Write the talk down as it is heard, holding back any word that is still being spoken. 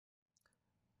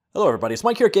Hello everybody, it's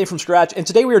Mike here at Game From Scratch, and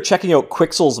today we are checking out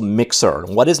Quixel's Mixer.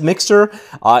 What is Mixer?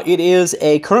 It is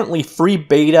a currently free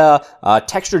beta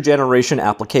texture generation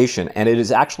application, and it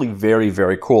is actually very,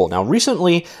 very cool. Now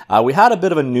recently, we had a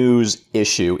bit of a news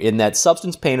issue in that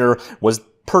Substance Painter was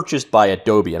purchased by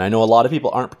Adobe, and I know a lot of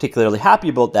people aren't particularly happy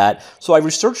about that, so I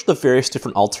researched the various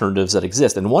different alternatives that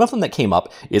exist, and one of them that came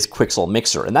up is Quixel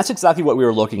Mixer, and that's exactly what we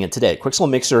were looking at today. Quixel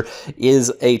Mixer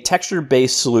is a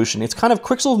texture-based solution. It's kind of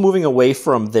Quixel moving away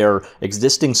from their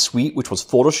existing suite, which was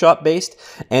Photoshop-based,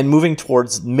 and moving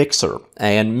towards Mixer.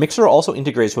 And Mixer also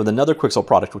integrates with another Quixel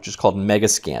product, which is called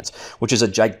Megascans, which is a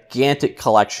gigantic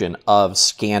collection of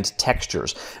scanned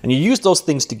textures. And you use those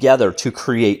things together to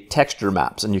create texture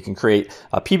maps, and you can create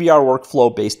a PBR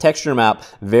workflow-based texture map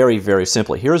very, very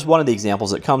simply. Here's one of the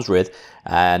examples it comes with,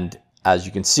 and as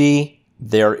you can see,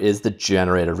 there is the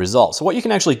generated result. So what you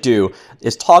can actually do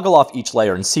is toggle off each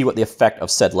layer and see what the effect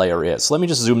of said layer is. So let me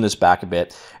just zoom this back a bit,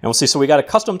 and we'll see. So we got a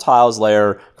custom tiles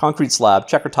layer, concrete slab,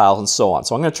 checker tiles, and so on.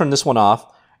 So I'm going to turn this one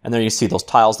off, and there you see those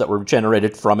tiles that were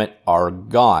generated from it are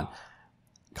gone.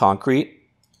 Concrete,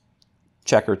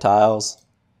 checker tiles,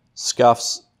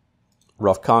 scuffs,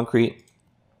 rough concrete,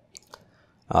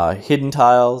 hidden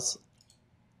tiles,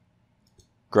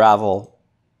 gravel,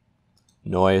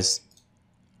 noise,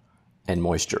 and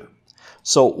moisture.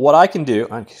 So what I can do,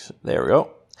 there we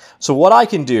go. So what I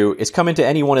can do is come into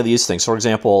any one of these things. For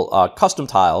example, custom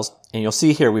tiles, and you'll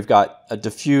see here we've got a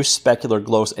diffuse, specular,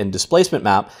 glow, and displacement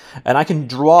map, and I can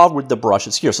draw with the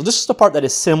brushes here. So this is the part that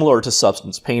is similar to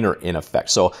Substance Painter in effect.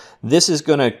 So this is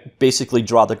going to basically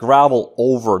draw the gravel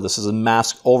over, this is a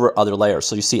mask over other layers.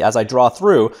 So you see as I draw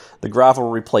through, the gravel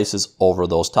replaces over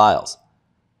those tiles.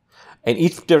 And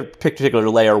each particular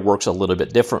layer works a little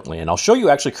bit differently. And I'll show you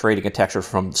actually creating a texture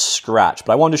from scratch.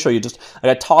 But I wanted to show you just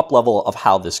like a top level of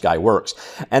how this guy works.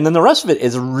 And then the rest of it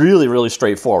is really, really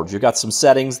straightforward. You've got some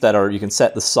settings that are, you can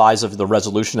set the size of the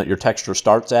resolution that your texture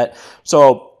starts at.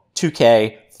 So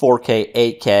 2K, 4K,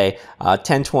 8K,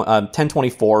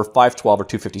 1024, 512, or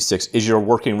 256 is your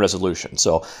working resolution.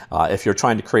 So if you're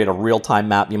trying to create a real-time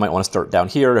map, you might want to start down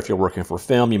here. If you're working for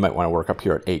film, you might want to work up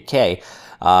here at 8K.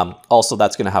 Also,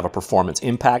 that's going to have a performance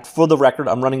impact. For the record,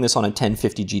 I'm running this on a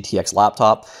 1050 GTX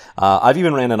laptop. I've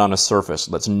even ran it on a Surface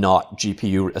that's not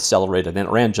GPU accelerated, and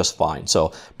it ran just fine.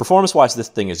 So performance-wise, this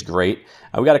thing is great.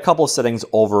 We got a couple of settings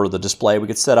over the display. We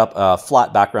could set up a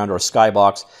flat background or a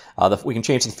skybox. We can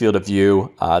change the field of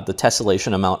view, the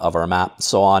tessellation amount of our map, and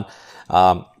so on.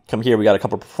 Come here, we got a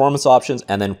couple of performance options,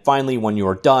 and then finally, when you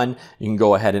are done, you can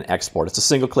go ahead and export. It's a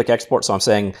single-click export, so I'm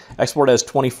saying export as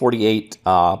 2048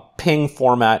 ping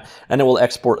format, and it will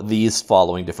export these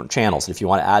following different channels. If you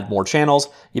want to add more channels,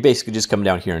 you basically just come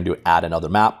down here and do add another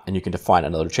map, and you can define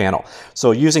another channel. So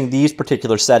using these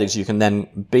particular settings, you can then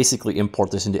basically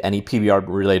import this into any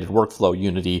PBR-related workflow,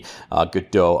 Unity,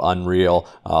 Godot, Unreal,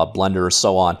 Blender,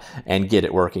 so on, and get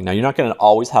it working. Now, you're not going to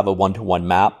always have a one-to-one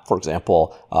map. For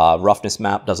example, roughness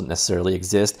map doesn't necessarily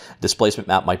exist. Displacement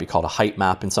map might be called a height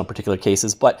map in some particular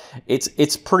cases, but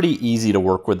it's pretty easy to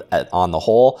work with on the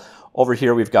whole. Over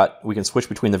here, we can switch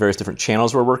between the various different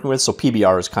channels we're working with. So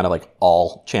PBR is kind of like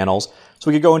all channels. So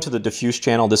we could go into the diffuse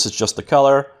channel. This is just the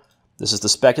color. This is the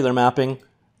specular mapping.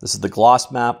 This is the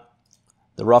gloss map,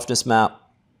 the roughness map,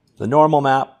 the normal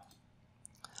map,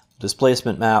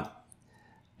 displacement map,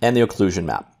 and the occlusion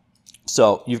map.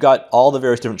 So you've got all the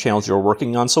various different channels you're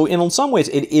working on. So in some ways,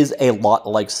 it is a lot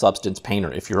like Substance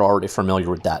Painter, if you're already familiar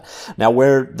with that. Now,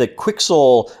 where the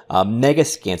Quixel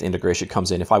Megascans integration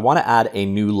comes in, if I want to add a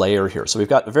new layer here, so we've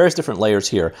got various different layers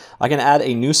here, I can add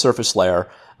a new surface layer,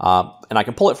 and I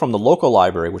can pull it from the local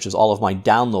library, which is all of my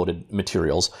downloaded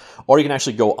materials, or you can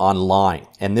actually go online.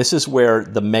 And this is where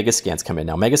the Megascans come in.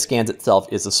 Now, Megascans itself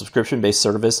is a subscription-based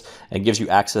service and gives you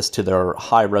access to their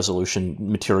high-resolution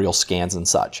material scans and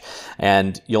such.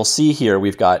 And you'll see here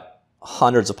we've got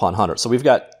hundreds upon hundreds. So we've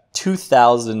got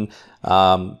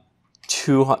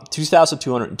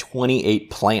 2,228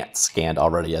 plants scanned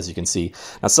already, as you can see.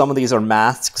 Now, some of these are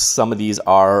masks, some of these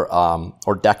are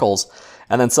or decals,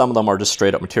 and then some of them are just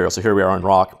straight up material. So here we are on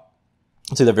rock.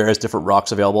 See the various different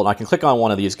rocks available, and I can click on one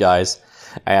of these guys,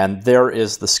 and there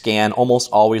is the scan.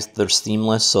 Almost always they're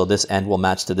seamless, so this end will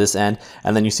match to this end,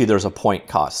 and then you see there's a point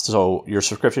cost. So your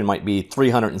subscription might be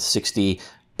 360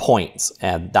 points,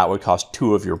 and that would cost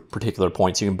 2 of your particular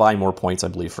points. You can buy more points, I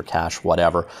believe, for cash,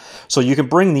 whatever. So you can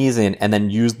bring these in and then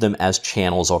use them as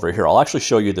channels over here. I'll actually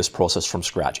show you this process from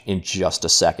scratch in just a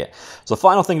second. So the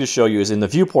final thing to show you is in the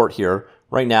viewport here.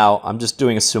 Right now, I'm just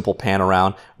doing a simple pan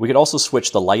around. We could also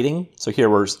switch the lighting. So here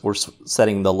we're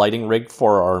setting the lighting rig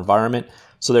for our environment.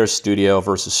 So there's studio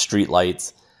versus street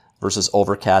lights versus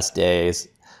overcast days,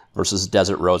 versus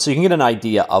desert road. So you can get an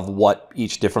idea of what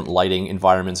each different lighting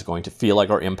environment is going to feel like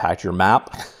or impact your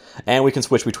map. And we can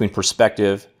switch between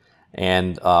perspective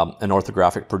and an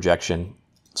orthographic projection,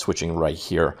 switching right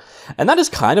here. And that is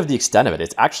kind of the extent of it.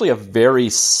 It's actually a very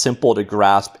simple to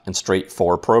grasp and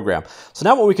straightforward program. So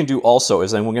now what we can do also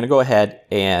is then we're going to go ahead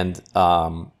and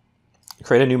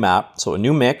create a new map. So a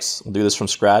new mix. We'll do this from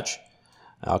scratch.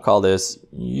 I'll call this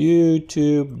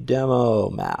YouTube demo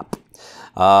map.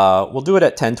 We'll do it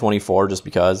at 1024 just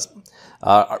because.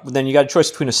 Then you got a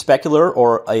choice between a specular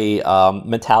or a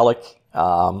metallic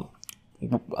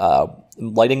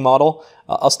lighting model.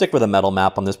 I'll stick with a metal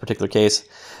map on this particular case.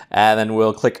 And then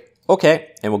we'll click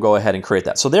OK, and we'll go ahead and create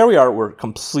that. So there we are. We're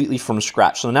completely from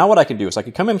scratch. So now what I can do is I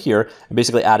can come in here and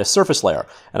basically add a surface layer.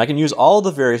 And I can use all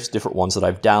the various different ones that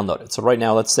I've downloaded. So right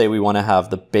now, let's say we want to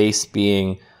have the base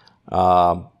being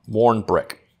worn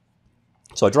brick.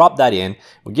 So I drop that in,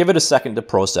 we'll give it a second to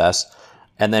process,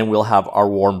 and then we'll have our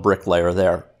worn brick layer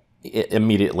there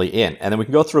immediately in. And then we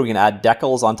can go through, we can add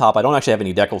decals on top. I don't actually have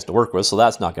any decals to work with, so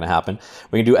that's not going to happen.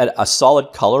 We can do a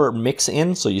solid color mix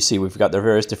in. So you see we've got the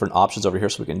various different options over here,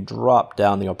 so we can drop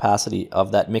down the opacity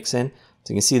of that mix in.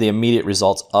 So you can see the immediate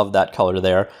results of that color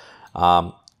there.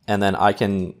 And then I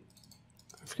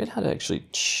forget how to actually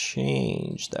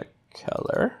change that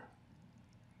color.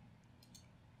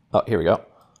 Oh, here we go.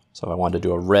 So if I wanted to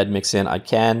do a red mix in, I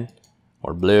can,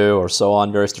 or blue, or so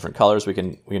on, various different colors. We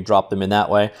can drop them in that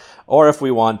way. Or if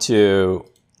we want to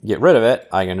get rid of it,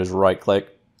 I can just right click,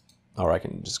 or I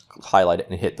can just highlight it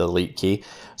and hit the delete key.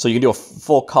 So you can do a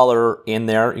full color in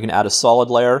there. You can add a solid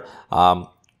layer.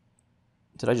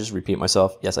 Did I just repeat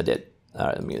myself? Yes, I did. All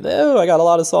right, I got a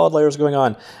lot of solid layers going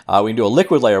on. We can do a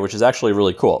liquid layer, which is actually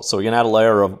really cool. So we can add a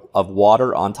layer of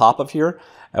water on top of here.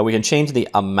 And we can change the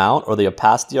amount or the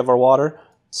opacity of our water.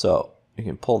 So you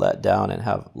can pull that down and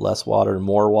have less water,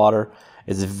 more water.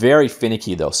 It's very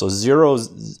finicky though. So 0,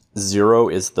 0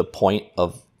 is the point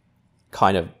of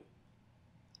kind of,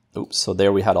 oops, so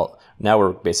there we had now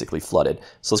we're basically flooded.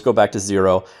 So let's go back to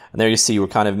 0. And there you see we're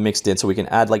kind of mixed in. So we can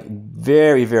add like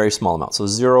very, very small amounts. So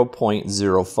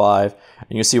 0.05.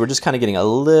 And you see we're just kind of getting a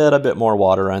little bit more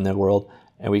water around the world.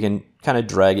 And we can kind of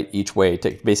drag it each way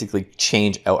to basically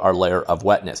change out our layer of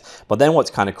wetness. But then what's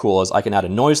kind of cool is I can add a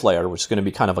noise layer, which is going to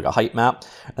be kind of like a height map.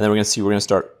 And then we're going to see we're going to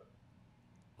start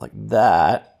like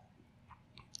that.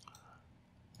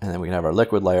 And then we can have our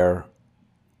liquid layer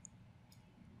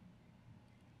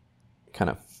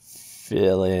kind of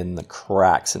fill in the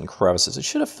cracks and crevices. It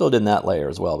should have filled in that layer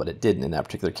as well, but it didn't in that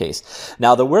particular case.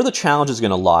 Now, where the challenge is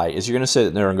going to lie is you're going to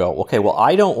sit there and go, okay, well,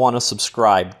 I don't want to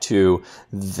subscribe to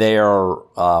their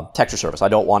texture service. I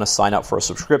don't want to sign up for a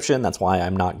subscription. That's why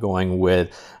I'm not going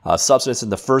with Substance in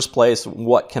the first place.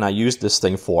 What can I use this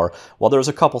thing for? Well, there's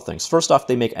a couple things. First off,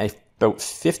 they make about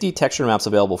 50 texture maps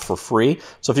available for free.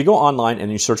 So if you go online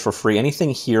and you search for free, anything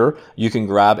here you can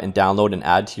grab and download and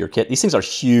add to your kit. These things are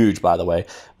huge, by the way.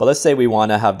 But let's say we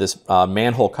want to have this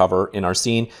manhole cover in our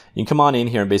scene. You can come on in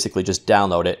here and basically just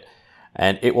download it.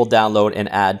 And it will download and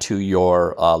add to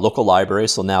your local library.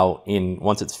 So now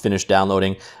once it's finished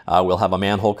downloading, we'll have a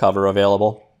manhole cover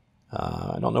available.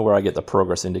 I don't know where I get the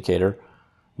progress indicator.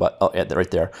 But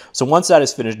right there. So once that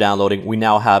is finished downloading, we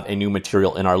now have a new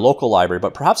material in our local library.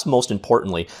 But perhaps most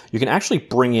importantly, you can actually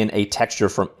bring in a texture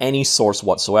from any source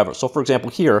whatsoever. So for example,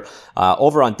 here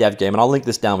over on DevGame, and I'll link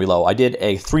this down below, I did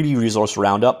a 3D resource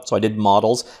roundup. So I did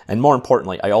models, and more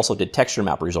importantly, I also did texture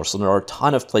map resource. So there are a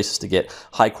ton of places to get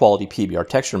high quality PBR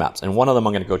texture maps. And one of them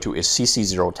I'm going to go to is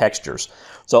CC0 Textures.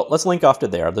 So let's link off to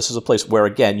there. This is a place where,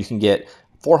 again, you can get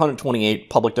 428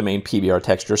 public domain PBR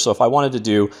textures. So if I wanted to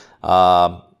do,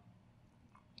 I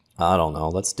don't know,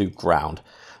 let's do ground.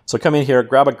 So come in here,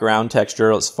 grab a ground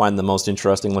texture. Let's find the most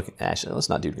interesting looking. Actually, let's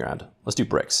not do ground. Let's do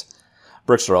bricks.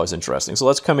 Bricks are always interesting. So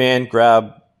let's come in,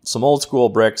 grab some old school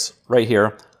bricks right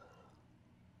here.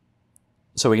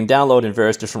 So we can download in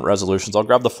various different resolutions. I'll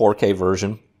grab the 4K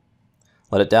version.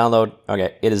 Let it download.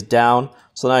 Okay, it is down.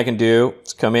 So then I can do,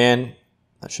 let's come in.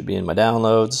 That should be in my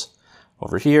downloads.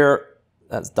 Over here,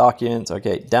 that's documents.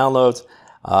 Okay, downloads.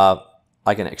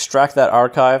 I can extract that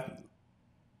archive.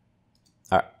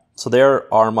 All right, so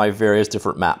there are my various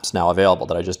different maps now available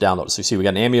that I just downloaded. So you see we got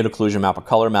an ambient occlusion map, a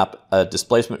color map, a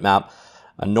displacement map,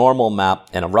 a normal map,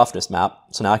 and a roughness map.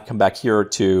 So now I can come back here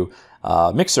to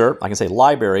Mixer. I can say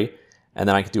library, and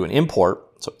then I can do an import.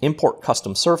 So import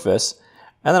custom surface,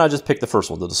 and then I just pick the first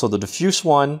one. So the diffuse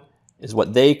one is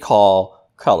what they call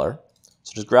color.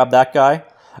 So just grab that guy.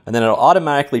 and then it'll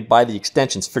automatically, by the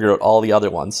extensions, figure out all the other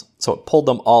ones. So it pulled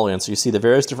them all in. So you see the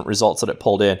various different results that it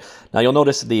pulled in. Now you'll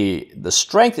notice the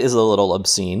strength is a little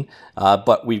obscene,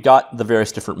 but we've got the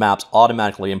various different maps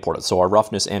automatically imported. So our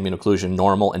roughness, ambient occlusion,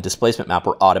 normal, and displacement map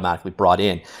were automatically brought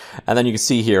in. And then you can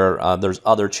see here, there's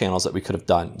other channels that we could have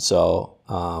done. So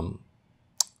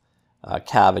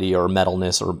cavity or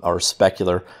metalness or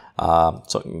specular.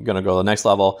 So I'm going to go to the next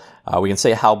level. We can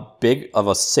say how big of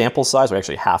a sample size. We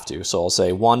actually have to. So I'll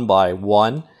say 1 by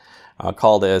 1. I'll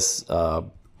call this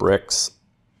bricks.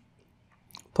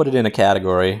 Put it in a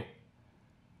category.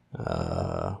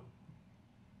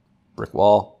 Brick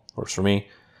wall works for me.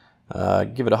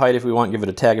 Give it a height if we want, give it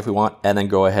a tag if we want, and then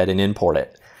go ahead and import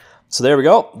it. So there we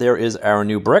go. There is our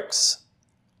new bricks.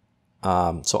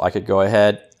 So I could go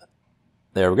ahead.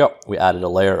 There we go. We added a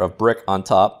layer of brick on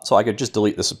top. So I could just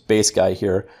delete this base guy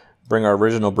here, bring our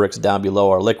original bricks down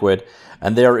below our liquid,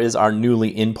 and there is our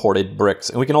newly imported bricks.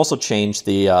 And we can also change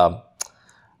the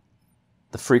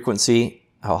frequency,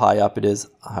 how high up it is,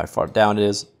 how far down it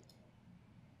is,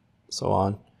 so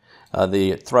on.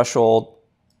 The threshold,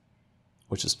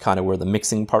 which is kind of where the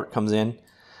mixing part comes in.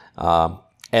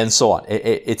 And so on.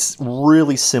 It's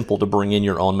really simple to bring in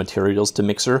your own materials to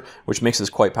Mixer, which makes this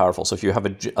quite powerful. So if you have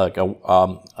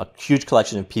a huge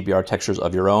collection of PBR textures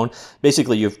of your own,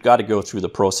 basically you've got to go through the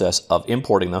process of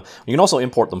importing them. You can also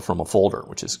import them from a folder,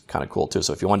 which is kind of cool too.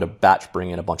 So if you wanted to batch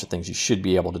bring in a bunch of things, you should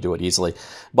be able to do it easily.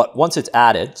 But once it's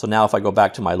added, so now if I go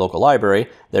back to my local library,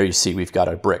 there you see we've got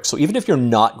our brick. So even if you're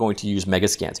not going to use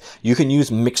Megascans, you can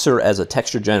use Mixer as a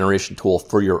texture generation tool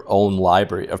for your own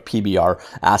library of PBR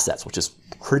assets, which is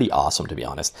pretty awesome, to be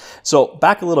honest. So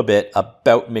back a little bit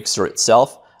about Mixer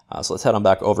itself. So let's head on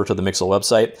back over to the Quixel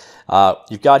website.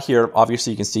 You've got here,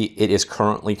 obviously you can see it is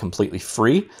currently completely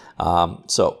free.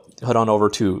 So head on over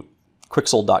to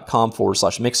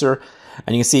quixel.com/Mixer,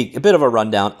 and you can see a bit of a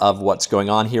rundown of what's going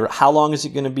on here. How long is it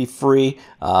going to be free?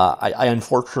 I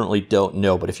unfortunately don't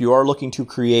know, but if you are looking to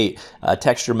create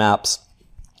texture maps,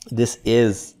 this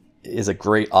is a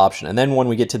great option. And then when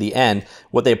we get to the end,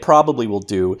 what they probably will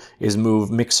do is move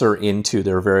Mixer into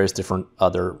their various different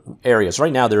other areas.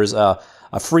 Right now there is a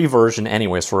free version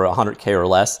anyways for 100K or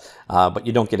less, but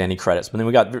you don't get any credits. But then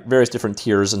we got various different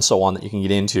tiers and so on that you can get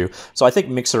into. So I think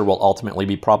Mixer will ultimately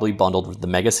be probably bundled with the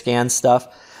Megascan stuff.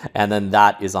 And then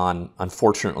that is on,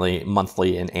 unfortunately,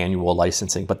 monthly and annual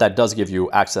licensing. But that does give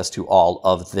you access to all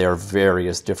of their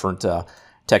various different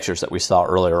textures that we saw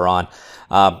earlier on.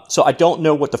 So I don't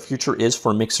know what the future is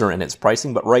for Mixer and its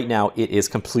pricing, but right now it is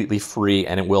completely free,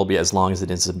 and it will be as long as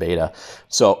it is in beta.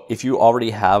 So if you already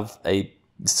have a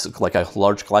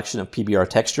large collection of PBR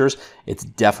textures, it's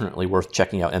definitely worth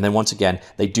checking out. And then once again,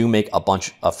 they do make a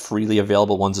bunch of freely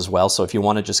available ones as well. So if you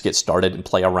want to just get started and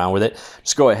play around with it,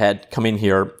 just go ahead, come in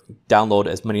here, download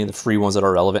as many of the free ones that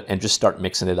are relevant, and just start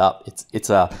mixing it up. It's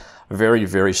a very,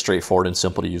 very straightforward and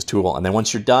simple to use tool. And then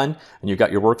once you're done and you've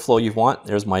got your workflow you want,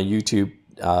 there's my YouTube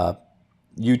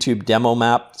demo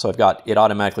map. So I've got it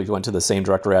automatically went to the same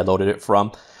directory I loaded it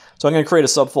from. So I'm going to create a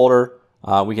subfolder.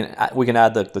 We can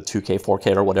add the 2K,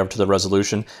 4K, or whatever to the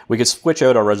resolution. We could switch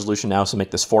out our resolution now, so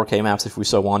make this 4K maps if we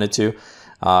so wanted to.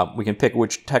 We can pick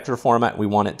which texture format we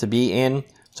want it to be in.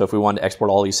 So if we want to export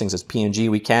all these things as PNG,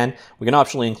 we can. We can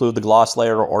optionally include the gloss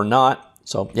layer or not.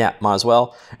 So yeah, might as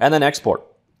well. And then export.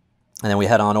 And then we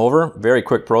head on over. Very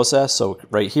quick process. So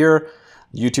right here,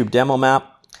 YouTube demo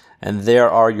map. And there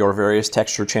are your various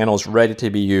texture channels ready to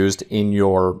be used in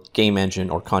your game engine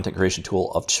or content creation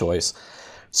tool of choice.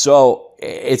 So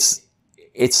it's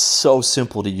so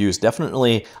simple to use.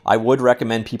 Definitely, I would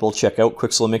recommend people check out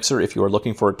Quixel Mixer if you are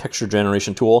looking for a texture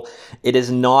generation tool. It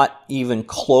is not even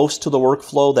close to the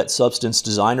workflow that Substance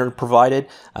Designer provided,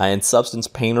 and Substance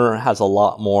Painter has a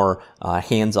lot more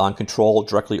hands-on control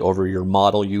directly over your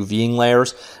model UVing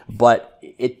layers, but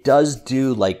it does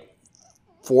do like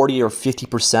 40 or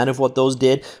 50% of what those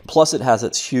did. Plus it has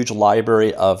its huge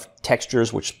library of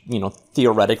textures, which, you know,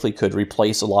 theoretically could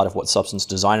replace a lot of what Substance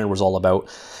Designer was all about.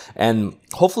 And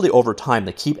hopefully over time,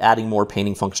 they keep adding more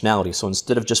painting functionality. So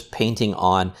instead of just painting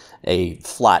on a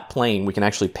flat plane, we can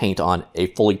actually paint on a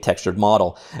fully textured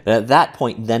model. And at that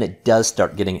point, then it does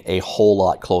start getting a whole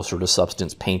lot closer to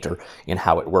Substance Painter in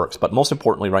how it works. But most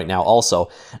importantly right now also,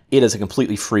 it is a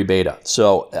completely free beta.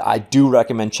 So I do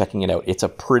recommend checking it out. It's a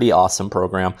pretty awesome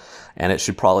program, and it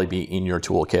should probably be in your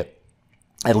toolkit,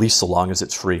 at least so long as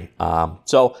it's free.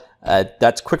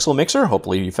 That's Quixel Mixer.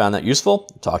 Hopefully you found that useful.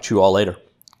 Talk to you all later.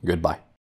 Goodbye.